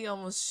literally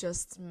almost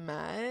just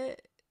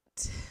met.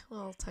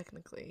 Well,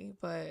 technically,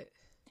 but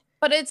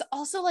it's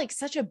also like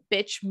such a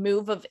bitch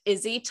move of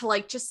Izzy to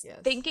like just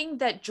thinking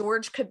that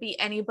George could be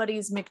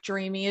anybody's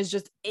McDreamy is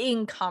just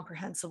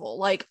incomprehensible.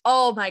 Like,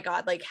 oh my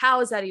God, like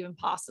how is that even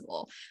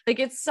possible? Like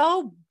it's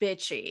so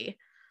bitchy.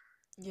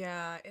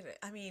 Yeah,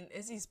 I mean,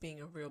 Izzy's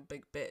being a real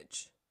big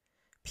bitch.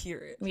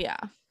 Period. Yeah.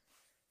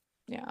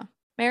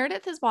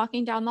 Meredith is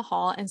walking down the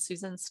hall and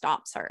Susan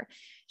stops her.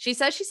 She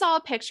says she saw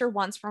a picture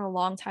once from a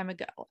long time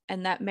ago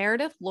and that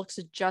Meredith looks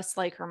just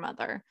like her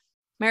mother.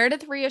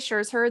 Meredith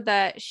reassures her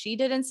that she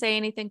didn't say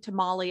anything to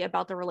Molly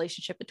about the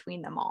relationship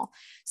between them all.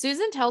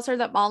 Susan tells her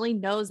that Molly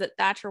knows that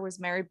Thatcher was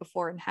married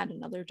before and had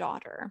another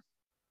daughter.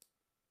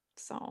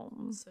 So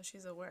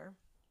she's aware.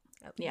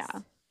 At least.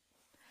 Yeah.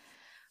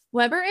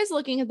 Weber is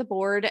looking at the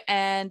board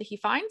and he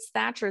finds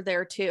Thatcher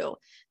there too.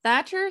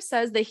 Thatcher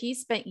says that he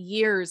spent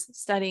years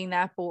studying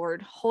that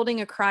board,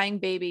 holding a crying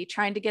baby,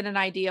 trying to get an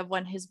idea of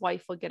when his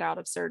wife would get out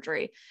of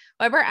surgery.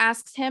 Weber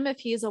asks him if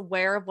he is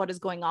aware of what is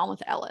going on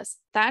with Ellis.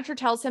 Thatcher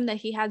tells him that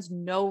he has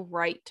no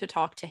right to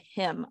talk to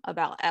him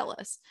about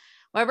Ellis.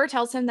 Weber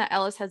tells him that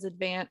Ellis has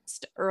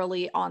advanced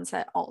early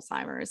onset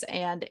Alzheimer's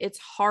and it's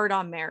hard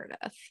on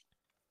Meredith.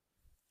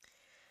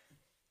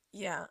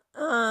 Yeah.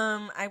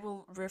 I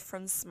will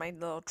reference my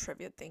little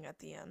trivia thing at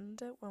the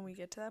end when we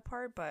get to that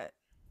part, but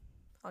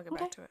I'll get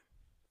back to it.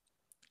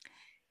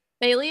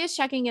 Bailey is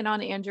checking in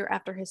on Andrew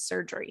after his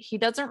surgery. He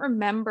doesn't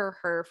remember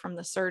her from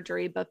the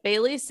surgery, but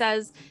Bailey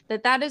says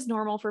that that is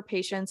normal for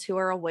patients who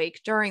are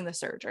awake during the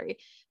surgery.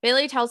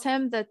 Bailey tells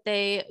him that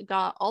they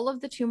got all of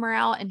the tumor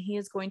out and he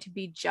is going to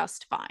be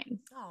just fine.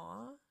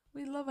 Aw,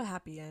 we love a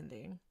happy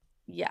ending.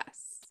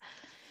 Yes.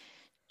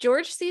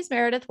 George sees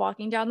Meredith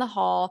walking down the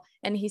hall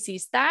and he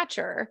sees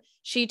Thatcher.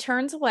 She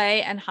turns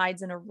away and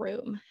hides in a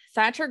room.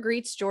 Thatcher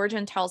greets George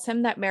and tells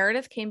him that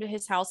Meredith came to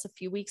his house a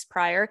few weeks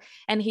prior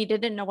and he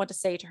didn't know what to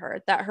say to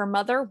her, that her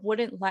mother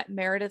wouldn't let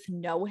Meredith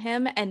know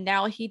him and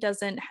now he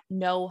doesn't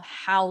know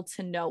how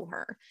to know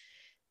her.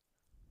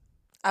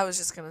 I was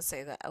just going to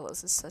say that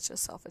Ellis is such a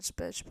selfish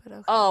bitch, but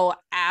okay. Oh,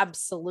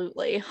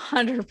 absolutely.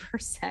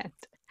 100%.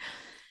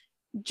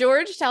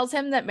 George tells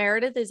him that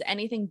Meredith is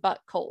anything but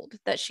cold,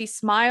 that she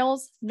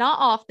smiles, not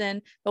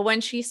often, but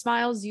when she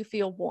smiles, you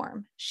feel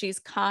warm. She's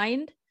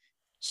kind.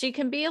 She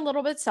can be a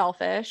little bit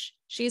selfish.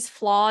 She's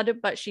flawed,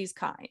 but she's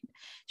kind.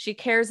 She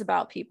cares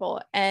about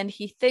people, and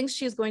he thinks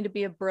she's going to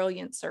be a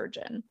brilliant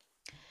surgeon.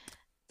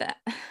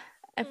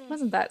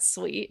 Wasn't that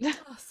sweet?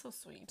 Oh, so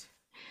sweet.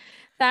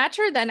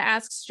 Thatcher then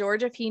asks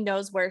George if he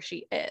knows where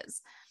she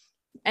is.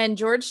 And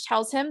George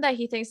tells him that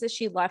he thinks that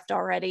she left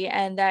already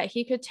and that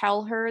he could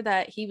tell her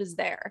that he was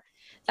there.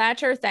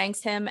 Thatcher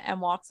thanks him and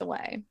walks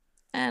away.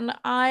 And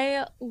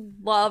I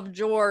love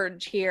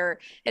George here.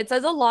 It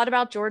says a lot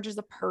about George as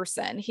a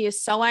person. He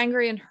is so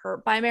angry and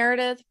hurt by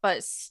Meredith,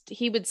 but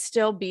he would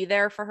still be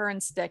there for her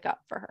and stick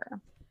up for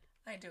her.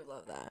 I do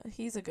love that.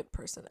 He's a good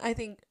person. I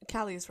think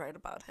Callie's right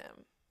about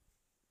him.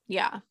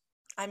 Yeah.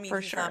 I mean, for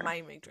he's sure. not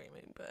my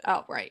McDreamy, but...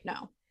 Oh, right.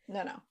 No.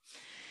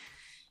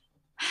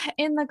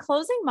 In the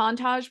closing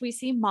montage, we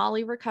see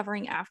Molly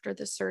recovering after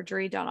the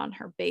surgery done on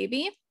her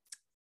baby.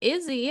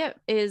 Izzy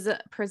is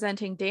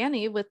presenting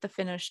Danny with the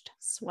finished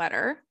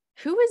sweater.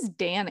 Who is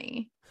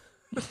Danny?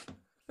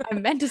 I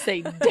meant to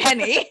say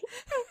Denny.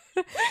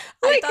 Who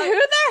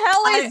the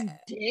hell is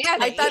Danny?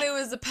 I thought it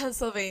was a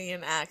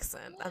Pennsylvanian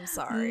accent. I'm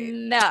sorry.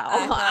 No,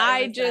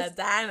 I just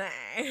Danny.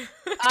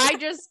 I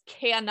just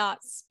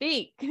cannot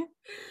speak.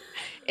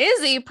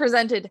 Izzy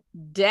presented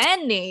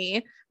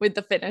Denny with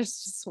the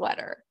finished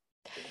sweater.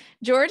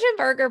 George and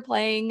Burke are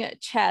playing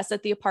chess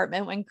at the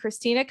apartment when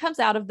Christina comes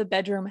out of the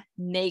bedroom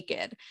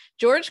naked.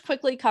 George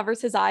quickly covers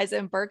his eyes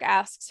and Burke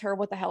asks her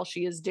what the hell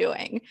she is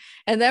doing.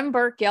 And then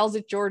Burke yells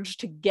at George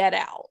to get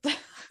out.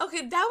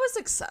 Okay, that was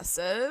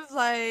excessive,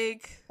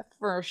 like...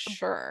 For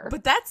sure.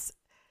 But this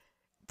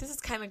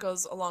kind of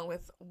goes along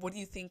with what do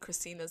you think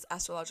Christina's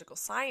astrological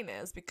sign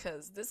is?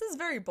 Because this is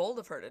very bold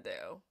of her to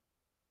do.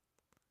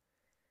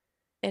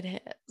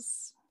 It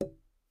is.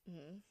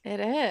 Mm-hmm. It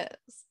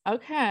is.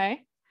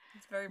 Okay.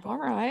 It's very bold. All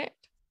right.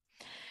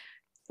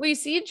 We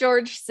see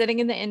George sitting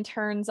in the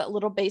intern's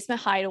little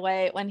basement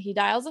hideaway when he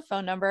dials a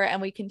phone number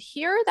and we can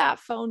hear that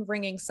phone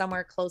ringing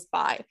somewhere close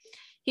by.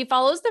 He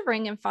follows the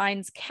ring and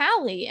finds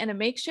Callie in a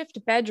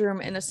makeshift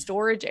bedroom in a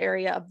storage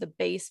area of the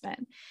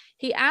basement.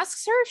 He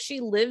asks her if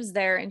she lives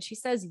there and she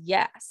says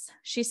yes.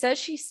 She says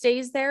she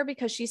stays there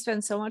because she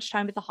spends so much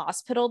time at the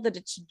hospital that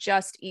it's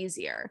just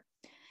easier.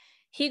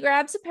 He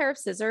grabs a pair of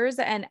scissors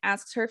and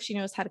asks her if she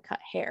knows how to cut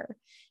hair.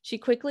 She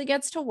quickly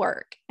gets to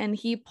work, and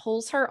he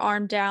pulls her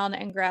arm down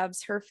and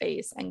grabs her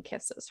face and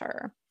kisses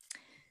her.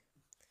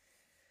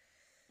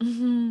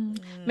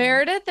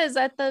 Meredith is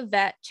at the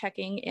vet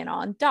checking in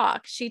on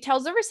Doc. She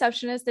tells the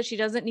receptionist that she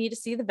doesn't need to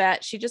see the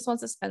vet. She just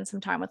wants to spend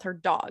some time with her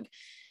dog.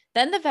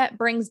 Then the vet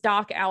brings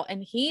Doc out,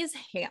 and he's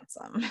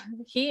handsome.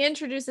 He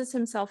introduces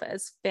himself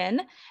as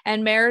Finn,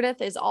 and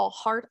Meredith is all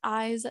heart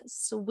eyes,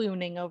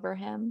 swooning over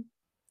him.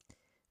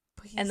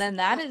 And then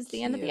that is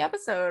the end of the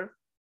episode.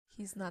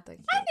 He's not that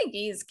cute. I think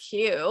he's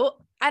cute.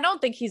 I don't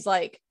think he's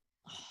like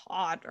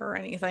hot or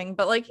anything,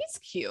 but like he's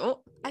cute.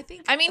 I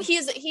mean,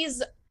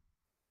 he's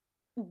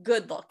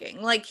good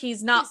looking. Like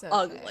he's not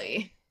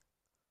ugly.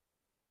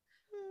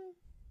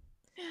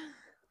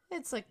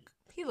 It's like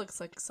he looks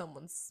like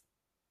someone's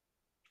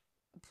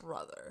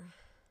brother.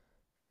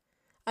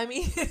 I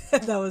mean,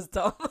 that was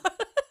dumb.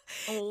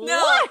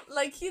 No,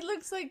 like he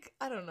looks like,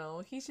 I don't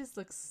know. He just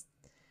looks,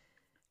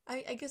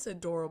 I guess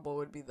adorable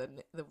would be the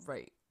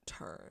right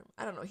term.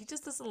 I don't know. He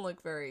just doesn't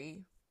look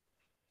very.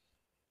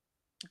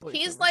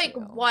 He's like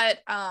what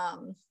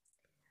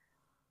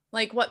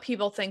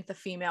people think the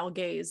female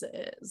gaze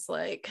is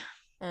like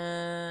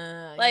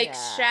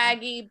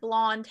shaggy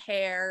blonde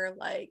hair,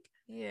 like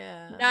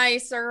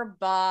nicer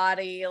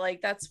body,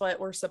 like that's what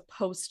we're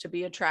supposed to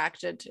be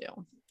attracted to,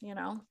 you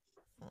know.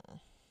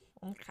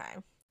 Okay,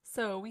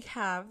 so we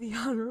have the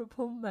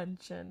honorable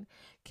mention.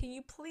 Can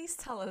you please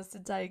tell us the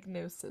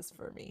diagnosis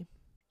for me?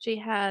 She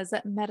has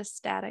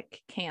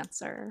metastatic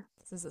cancer.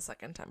 This is the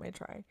second time I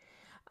try.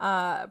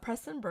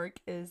 Preston Burke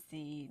is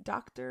the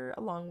doctor,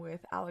 along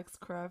with Alex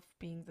Cruft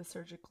being the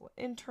surgical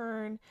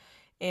intern,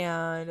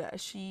 and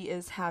she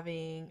is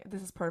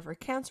this is part of her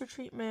cancer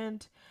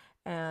treatment,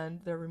 and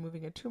they're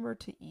removing a tumor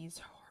to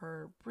ease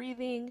her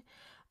breathing.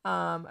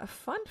 A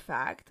fun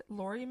fact,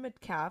 Laurie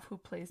Metcalf, who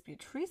plays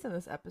Beatrice in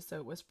this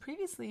episode, was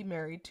previously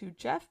married to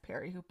Jeff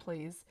Perry, who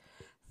plays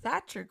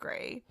Thatcher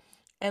Gray,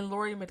 and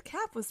Laurie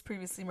Metcalf was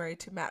previously married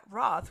to Matt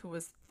Roth, who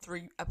was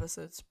 3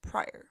 episodes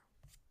prior.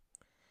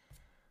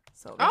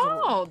 So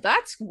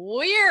that's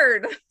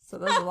weird. So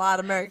there's a lot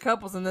of married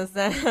couples in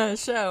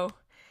this show.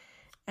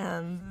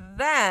 And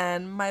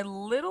then my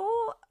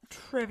little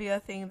trivia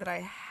thing that I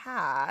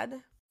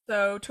had.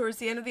 So towards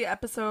the end of the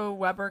episode,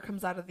 Weber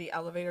comes out of the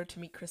elevator to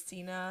meet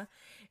Christina,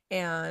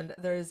 and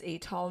there's a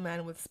tall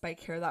man with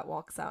spike hair that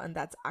walks out, and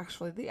that's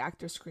actually the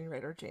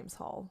actor-screenwriter James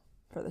Hall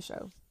for the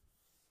show.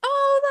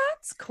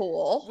 That's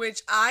cool.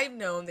 Which I've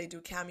known they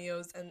do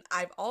cameos, and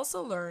I've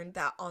also learned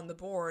that on the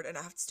board, and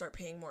I have to start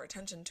paying more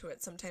attention to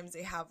it, sometimes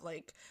they have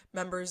like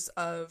members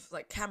of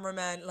like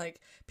cameramen,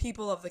 like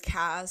people of the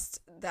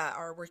cast that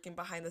are working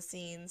behind the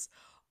scenes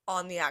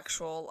on the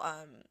actual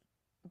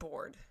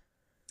board.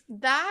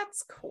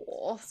 That's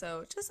cool.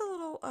 So just a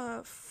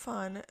little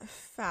fun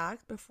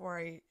fact before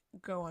I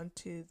go on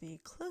to the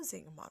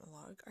closing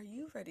monologue. Are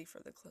you ready for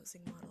the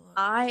closing monologue?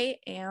 I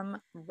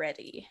am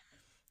ready.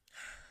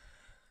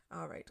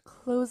 All right,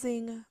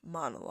 closing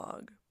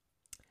monologue.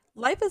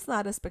 Life is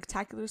not a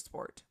spectacular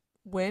sport.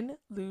 Win,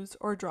 lose,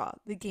 or draw,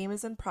 the game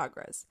is in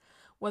progress,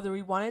 whether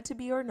we want it to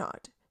be or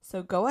not.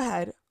 So go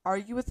ahead,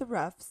 argue with the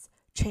refs,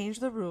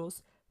 change the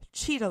rules,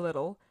 cheat a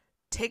little,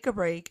 take a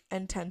break,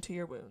 and tend to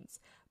your wounds.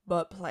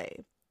 But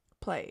play.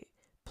 Play.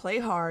 Play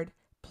hard,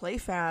 play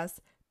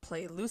fast,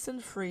 play loose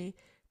and free,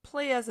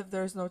 play as if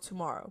there's no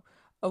tomorrow.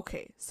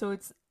 Okay, so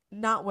it's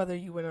not whether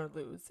you win or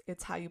lose,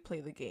 it's how you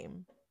play the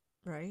game,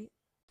 right?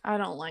 I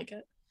don't like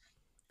it.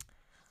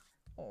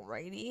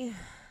 Alrighty.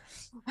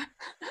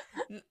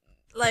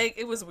 Like,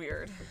 it was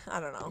weird.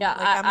 I don't know. Yeah,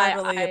 like, I'm not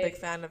really a big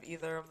fan of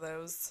either of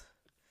those.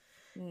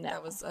 No.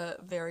 That was a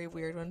very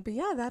weird one. But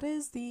yeah, that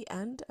is the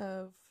end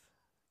of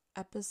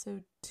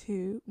episode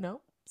 2.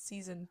 No,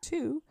 season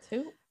 2.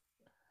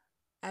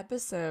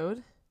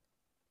 Episode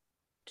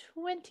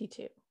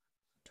 22.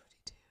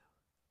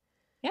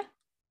 Yeah.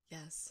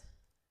 Yes.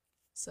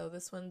 So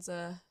this one's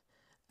a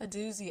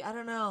doozy. I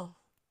don't know.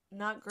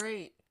 Not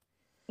great.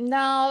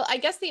 No, I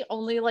guess the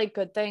only like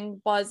good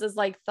thing is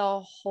like the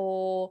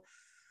whole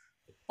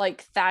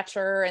like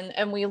Thatcher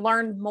and we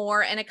learned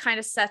more, and it kind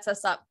of sets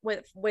us up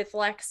with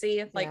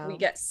Lexi. Like we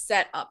get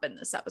set up in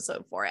this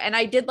episode for it. And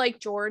I did like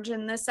George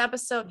in this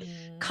episode.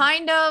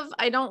 Kind of.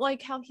 I don't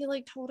like how he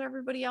like told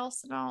everybody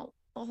else about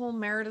the whole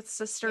Meredith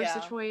sister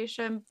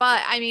situation.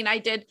 But I mean, I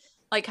did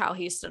like how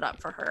he stood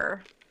up for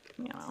her,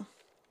 you know.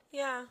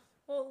 Yeah.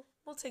 Well,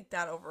 we'll take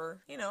that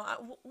over. You know,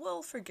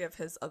 we'll forgive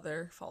his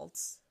other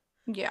faults.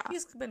 Yeah.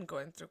 He's been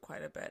going through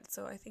quite a bit.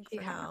 So I think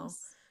for now,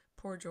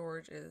 poor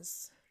George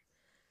is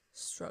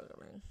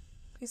struggling.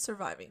 He's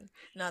surviving.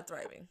 Not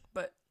thriving,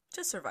 but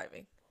just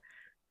surviving.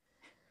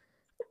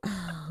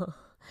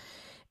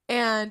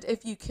 And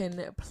if you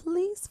can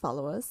please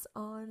follow us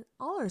on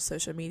all our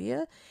social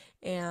media,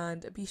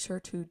 and be sure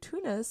to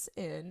tune us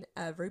in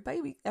every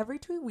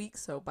 2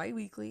 weeks, so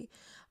bi-weekly,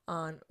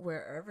 on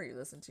wherever you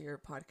listen to your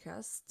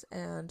podcast.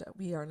 And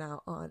we are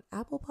now on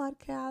Apple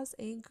Podcasts,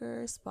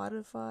 Anchor,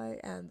 Spotify,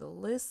 and the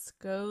list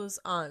goes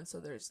on. So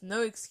there's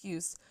no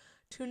excuse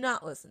to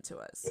not listen to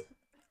us.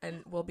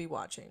 and we'll be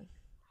watching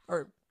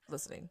or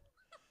listening.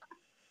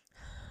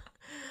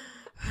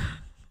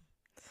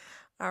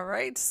 All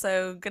right.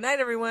 So good night,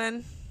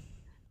 everyone.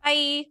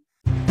 Bye.